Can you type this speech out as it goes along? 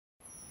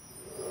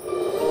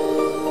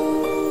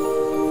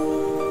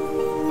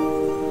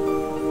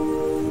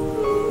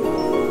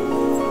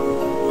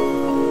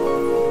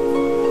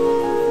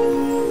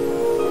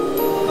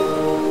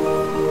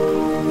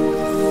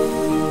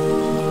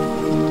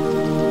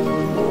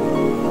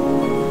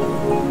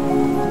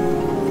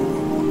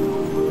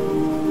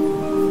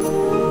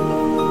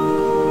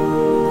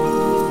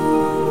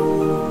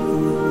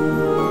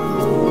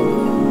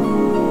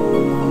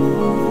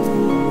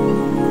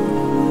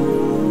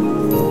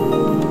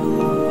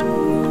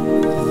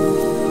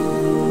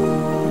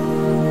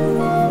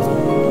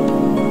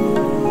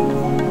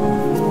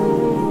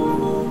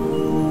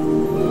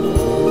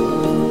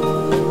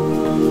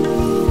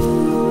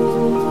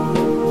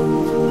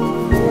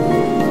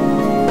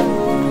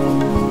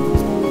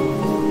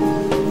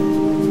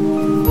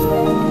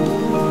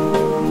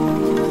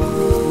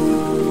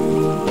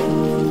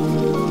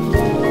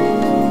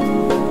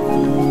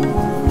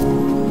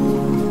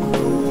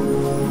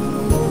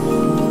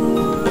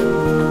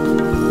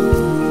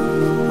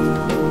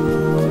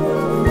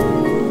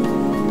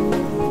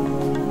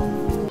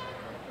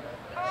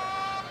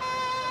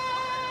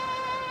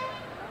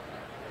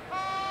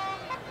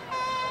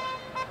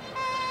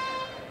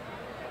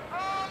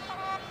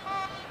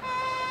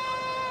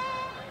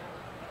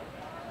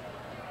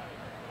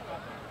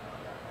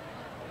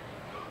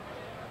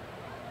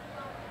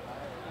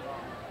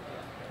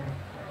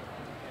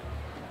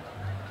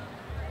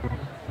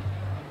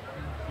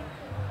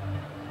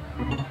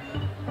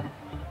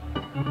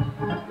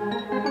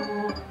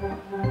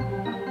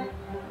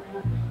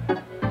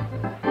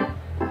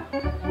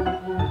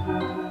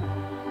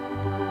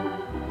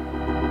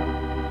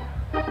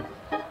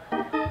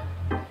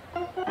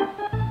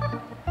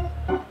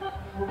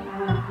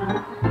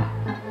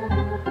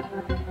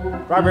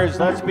Drivers,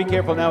 let's be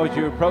careful now as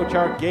you approach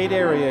our gate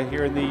area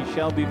here in the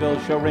Shelbyville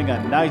show ring.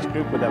 A nice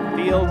group with a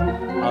field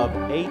of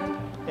 8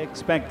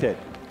 expected.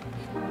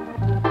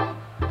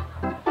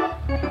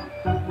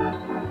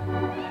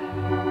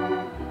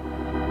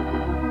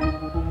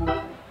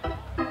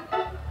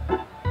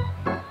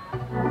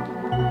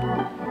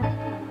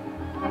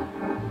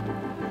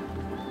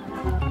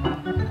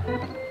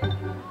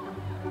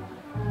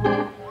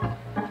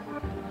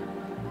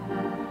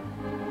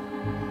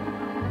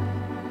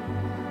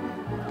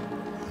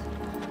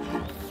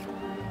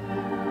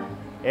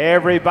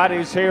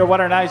 Everybody's here. What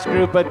a nice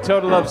group, a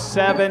total of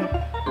 7.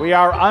 We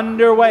are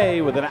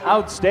underway with an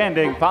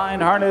outstanding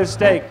fine harness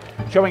stake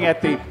showing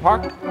at the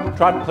Park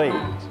Trot, please.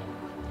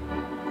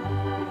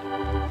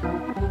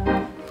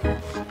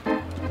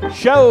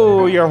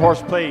 Show your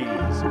horse, please.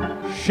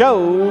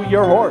 Show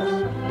your horse.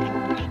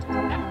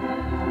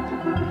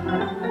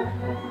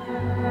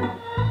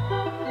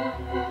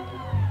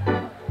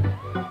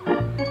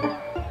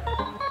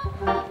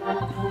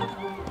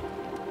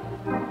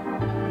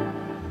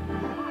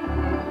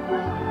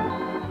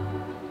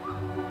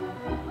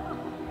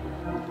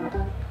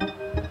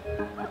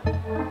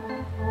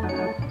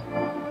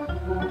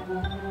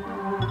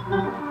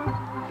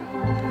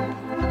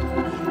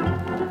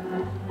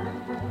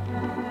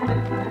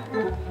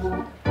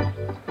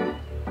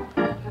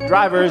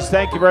 Drivers,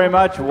 thank you very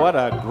much. What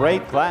a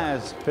great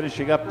class.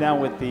 Finishing up now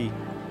with the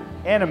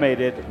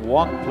animated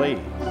walk, please.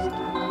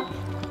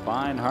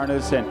 Fine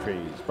harness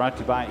entries brought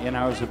to you by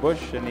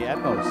Anheuser-Busch and the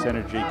Atmos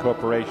Energy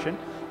Corporation.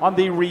 On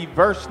the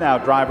reverse now,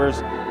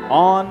 drivers,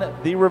 on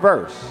the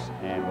reverse.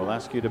 And we'll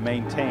ask you to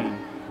maintain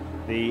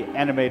the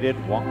animated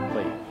walk,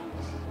 please.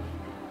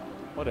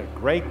 What a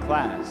great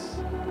class.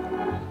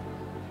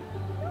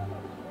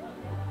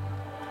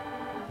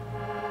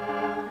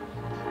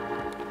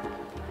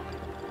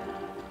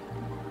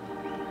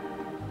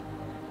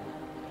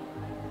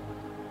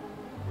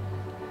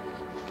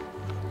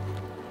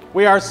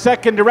 We are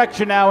second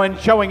direction now and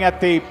showing at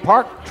the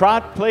Park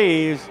Trot,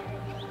 please.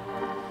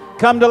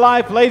 Come to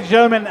life, ladies and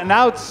gentlemen, an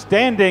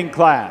outstanding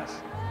class.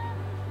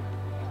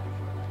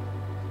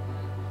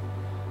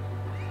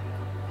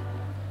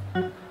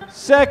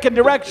 Second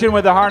direction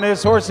with the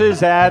harness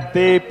horses at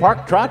the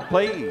Park Trot,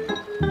 please.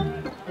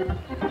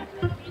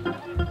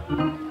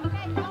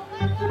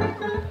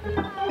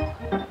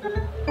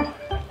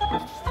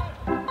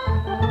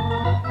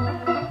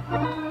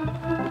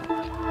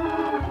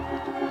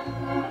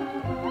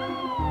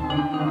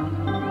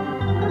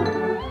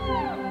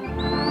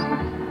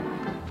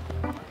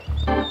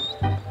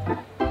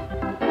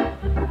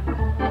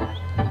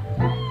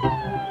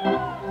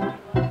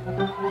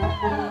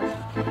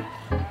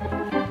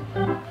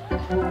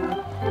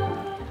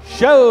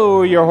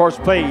 Show your horse,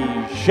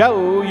 please.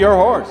 Show your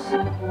horse.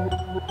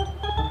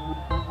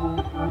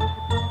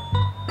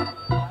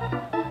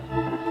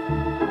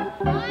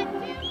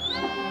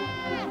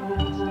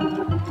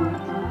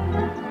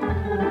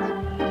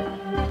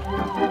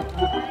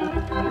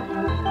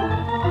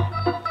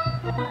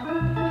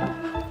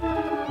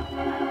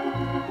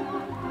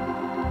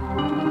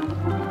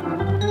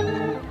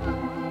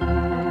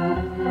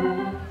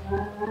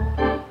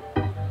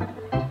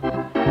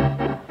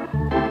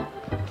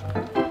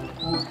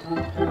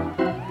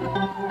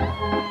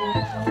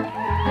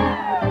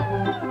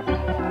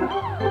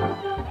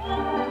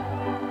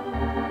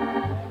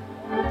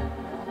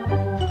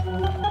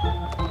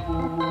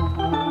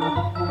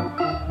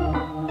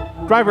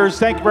 Drivers,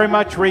 thank you very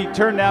much.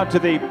 Return now to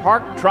the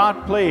Park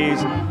Trot, please.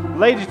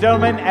 Ladies and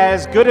gentlemen,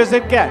 as good as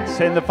it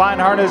gets in the fine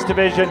harness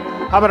division.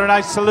 How about a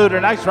nice salute,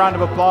 a nice round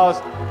of applause?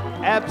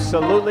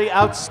 Absolutely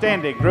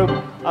outstanding group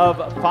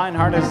of fine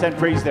harness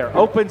entries. Their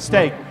open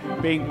stake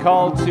being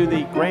called to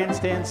the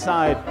grandstand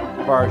side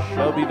of our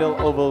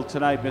Shelbyville Oval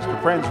tonight. Mr.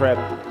 Friends Rep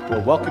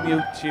will welcome you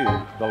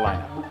to the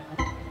lineup.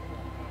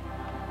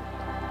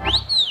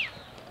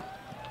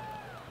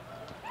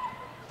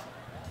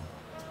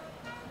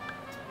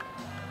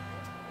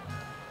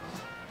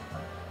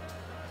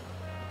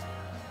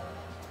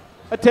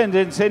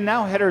 Attendants in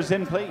now, headers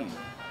in, please.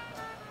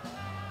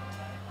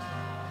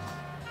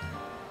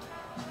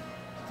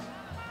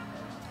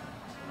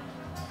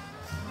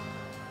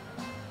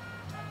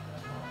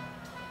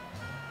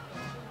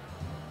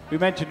 We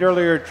mentioned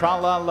earlier,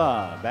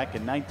 Tra-La-La, back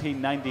in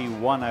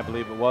 1991, I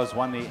believe it was,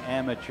 won the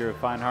amateur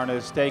fine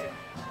harness stake.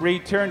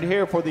 Returned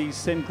here for the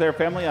Sinclair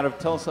family out of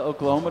Tulsa,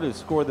 Oklahoma to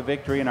score the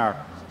victory in our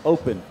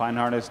open fine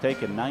harness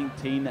stake in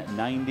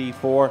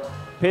 1994.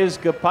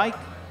 Pisgah Pike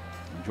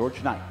and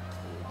George Knight.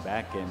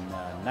 Back in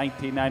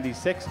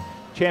 1996,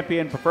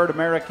 champion Preferred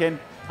American.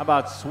 How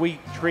about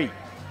Sweet Treat,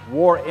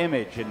 War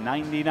Image in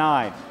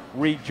 99,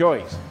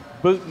 Rejoice,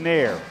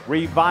 Boutonniere,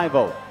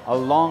 Revival,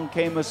 Along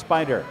Came a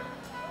Spider.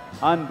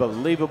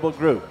 Unbelievable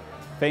group.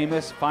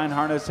 Famous fine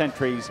harness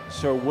entries.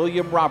 Sir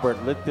William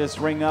Robert lit this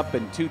ring up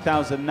in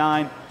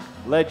 2009.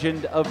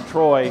 Legend of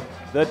Troy,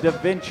 the Da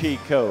Vinci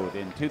Code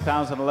in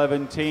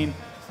 2011,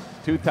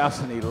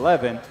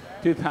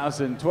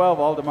 2012,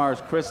 Aldemar's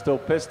Crystal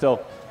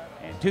Pistol.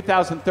 In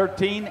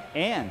 2013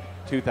 and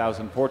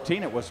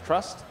 2014, it was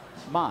Trust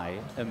My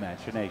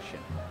Imagination.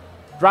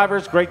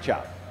 Drivers, great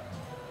job.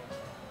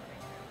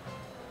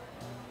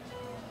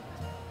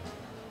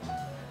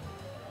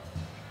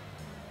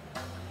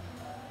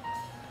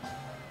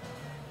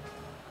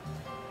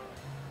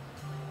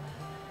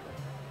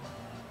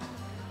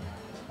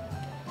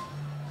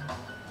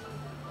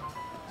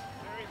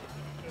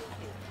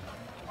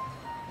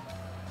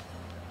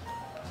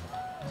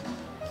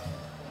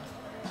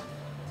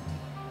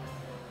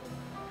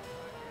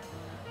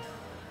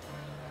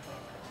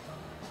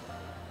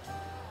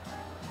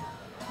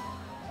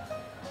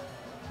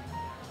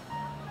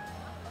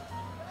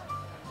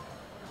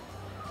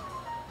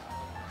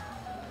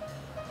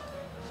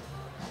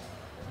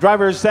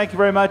 Drivers, thank you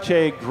very much.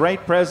 A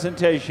great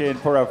presentation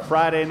for a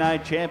Friday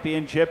night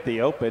championship,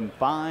 the Open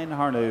Fine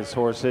Harness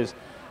Horses.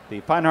 The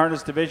Fine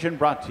Harness Division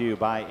brought to you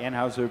by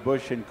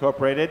Anheuser-Busch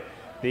Incorporated.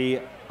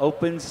 The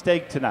Open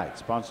Stake tonight,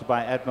 sponsored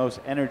by Atmos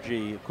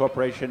Energy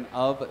Corporation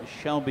of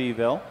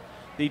Shelbyville.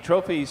 The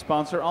trophy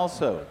sponsor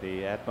also,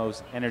 the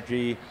Atmos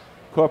Energy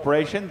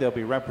Corporation. They'll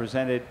be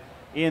represented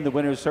in the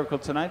winner's circle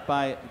tonight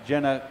by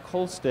Jenna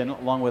Colston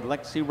along with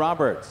Lexi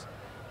Roberts.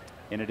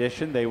 In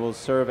addition, they will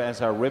serve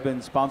as our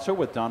ribbon sponsor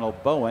with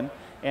Donald Bowen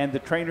and the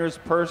trainer's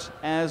purse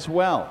as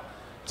well.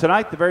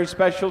 Tonight, the very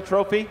special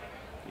trophy,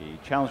 the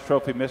Challenge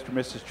Trophy Mr. and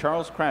Mrs.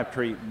 Charles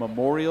Crabtree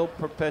Memorial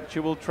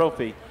Perpetual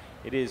Trophy.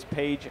 It is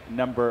page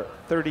number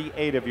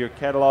 38 of your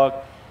catalog.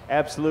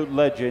 Absolute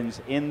legends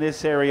in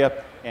this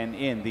area and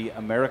in the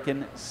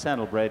American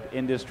saddlebred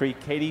industry.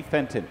 Katie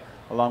Fenton,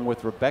 along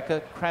with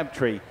Rebecca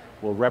Crabtree,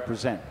 will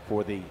represent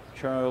for the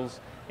Charles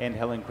and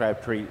Helen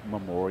Crabtree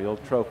Memorial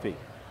Trophy.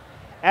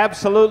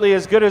 Absolutely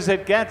as good as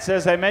it gets.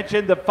 As I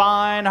mentioned, the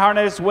Fine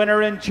Harness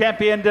winner and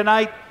champion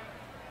tonight.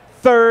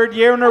 Third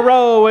year in a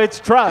row, it's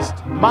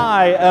Trust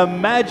My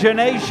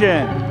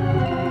Imagination.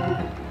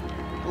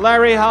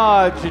 Larry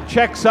Hodge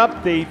checks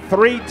up the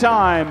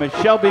three-time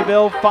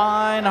Shelbyville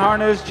Fine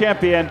Harness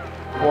champion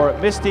for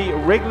Misty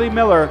Wrigley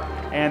Miller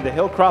and the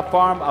Hillcrop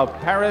Farm of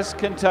Paris,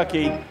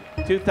 Kentucky,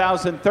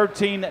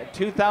 2013,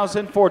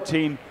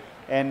 2014,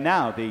 and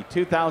now the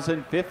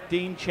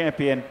 2015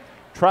 champion,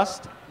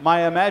 Trust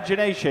My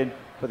Imagination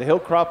for the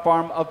Hillcrop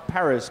Farm of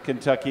Paris,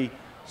 Kentucky,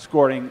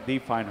 scoring the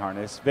Fine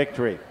Harness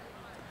victory.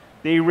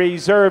 The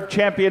reserve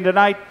champion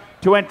tonight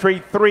to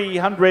entry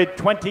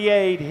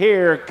 328.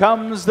 Here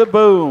comes the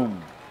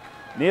boom.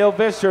 Neil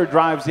Visser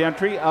drives the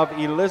entry of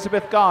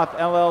Elizabeth Goth,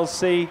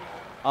 LLC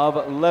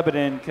of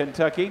Lebanon,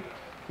 Kentucky.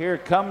 Here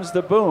comes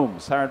the boom,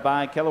 sired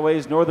by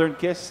Kellaway's Northern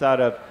Kiss out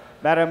of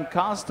Madame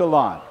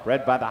Castellon,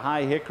 bred by the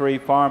High Hickory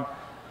Farm.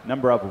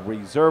 Number of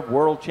reserve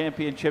world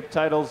championship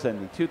titles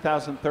and the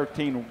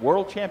 2013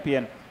 world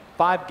champion,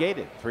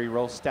 5-gated,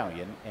 3-row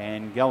stallion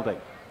and gelding.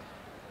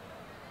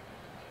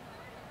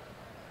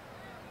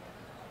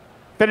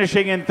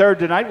 Finishing in third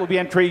tonight will be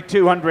entry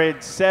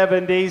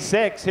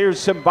 276. Here's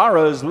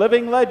Sambara's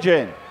Living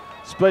Legend.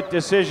 Split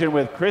decision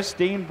with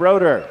Christine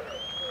Broder.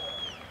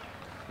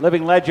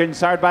 Living Legend,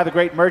 sired by the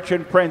great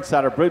Merchant Prince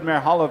out of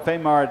Broodmare Hall of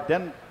Fame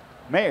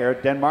mare,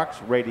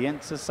 Denmark's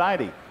Radiant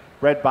Society,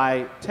 bred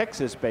by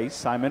Texas-based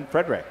Simon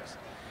Fredericks.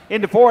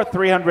 Into fourth,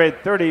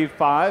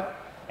 335,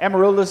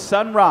 Amarula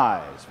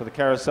Sunrise for the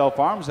Carousel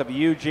Farms of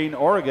Eugene,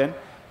 Oregon.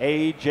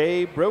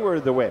 A.J. Brewer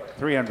the whip,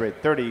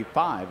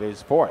 335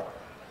 is fourth.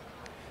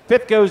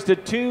 Fifth goes to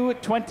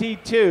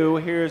 222.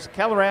 Here's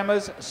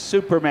Calorama's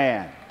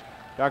Superman.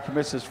 Dr. and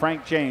Mrs.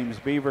 Frank James,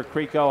 Beaver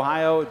Creek,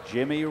 Ohio.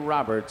 Jimmy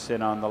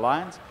Robertson on the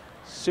lines.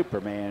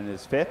 Superman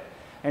is fifth.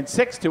 And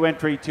sixth to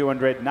entry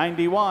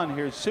 291.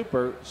 Here's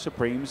Super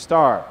Supreme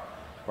Star.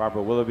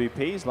 Barbara Willoughby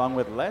Pease, along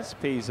with Les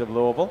Pease of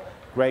Louisville.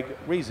 Greg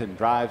Reason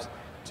drives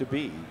to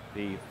be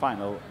the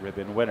final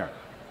ribbon winner.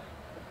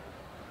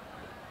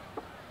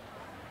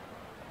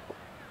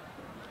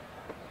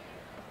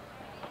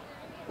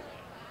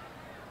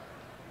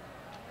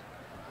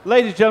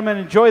 Ladies and gentlemen,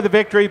 enjoy the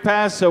victory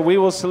pass, so we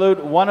will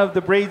salute one of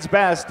the breed's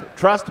best,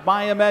 Trust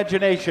My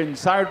Imagination,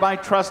 sired by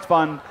Trust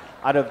Fund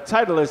out of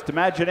Titleist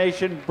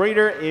Imagination.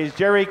 Breeder is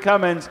Jerry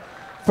Cummins.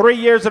 3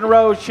 years in a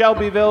row,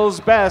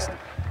 Shelbyville's best.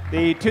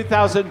 The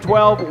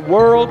 2012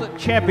 World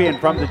Champion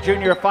from the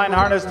Junior Fine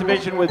Harness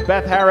Division with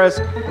Beth Harris,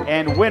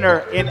 and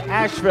winner in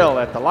Asheville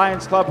at the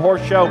Lions Club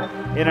Horse Show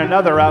in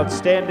another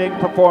outstanding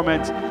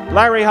performance.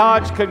 Larry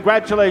Hodge,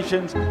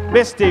 congratulations.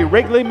 Misty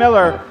Wrigley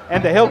Miller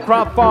and the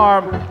Hillcrop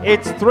Farm.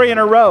 It's 3 in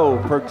a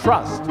row for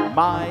Trust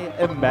My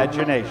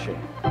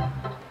Imagination.